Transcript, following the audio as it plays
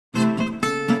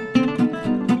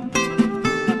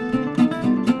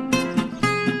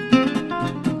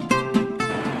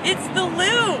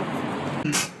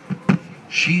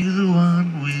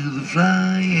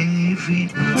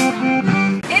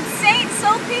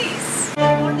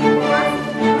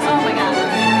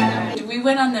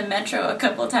went on the metro a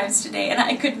couple times today and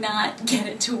I could not get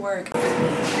it to work.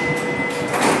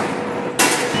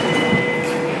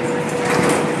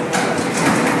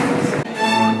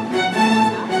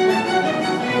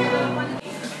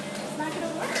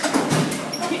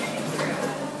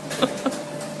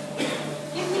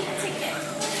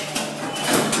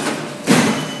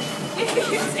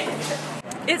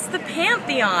 It's the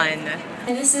Pantheon.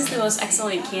 And this is the most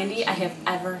excellent candy I have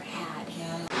ever had.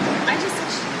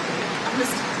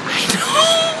 I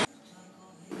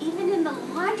know! Even in the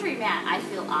laundromat, I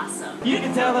feel awesome. You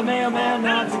can tell the mailman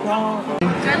not to call. Do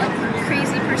I look like a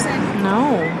crazy person?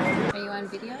 No. Are you on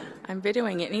video? I'm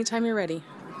videoing it anytime you're ready.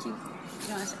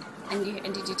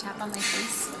 And did you tap on my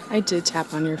face? I did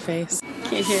tap on your face.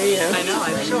 Can't hear you. I know,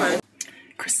 I'm sure.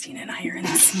 Kristine and I are in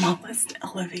the smallest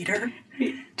elevator.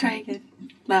 Try again.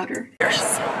 Louder. You're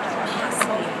so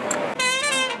awesome.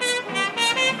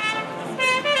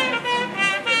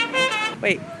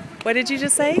 Wait, what did you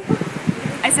just say?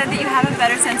 I said that you have a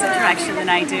better sense of direction than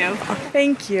I do. Oh,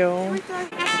 thank you.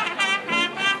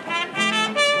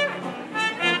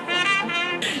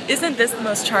 Isn't this the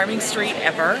most charming street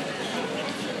ever?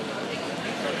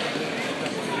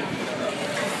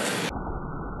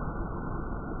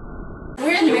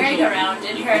 We're in the merry-go-round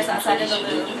in Paris outside of the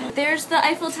Louvre. There's the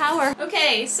Eiffel Tower.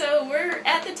 Okay, so we're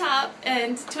at the top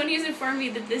and Toni has informed me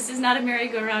that this is not a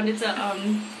merry-go-round, it's a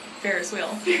Ferris wheel.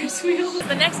 Ferris wheel.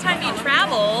 The next time you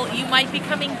travel, you might be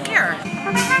coming here.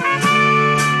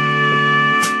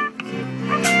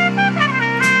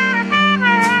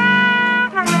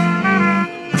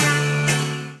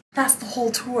 That's the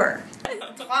whole tour. 3,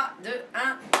 2, 1.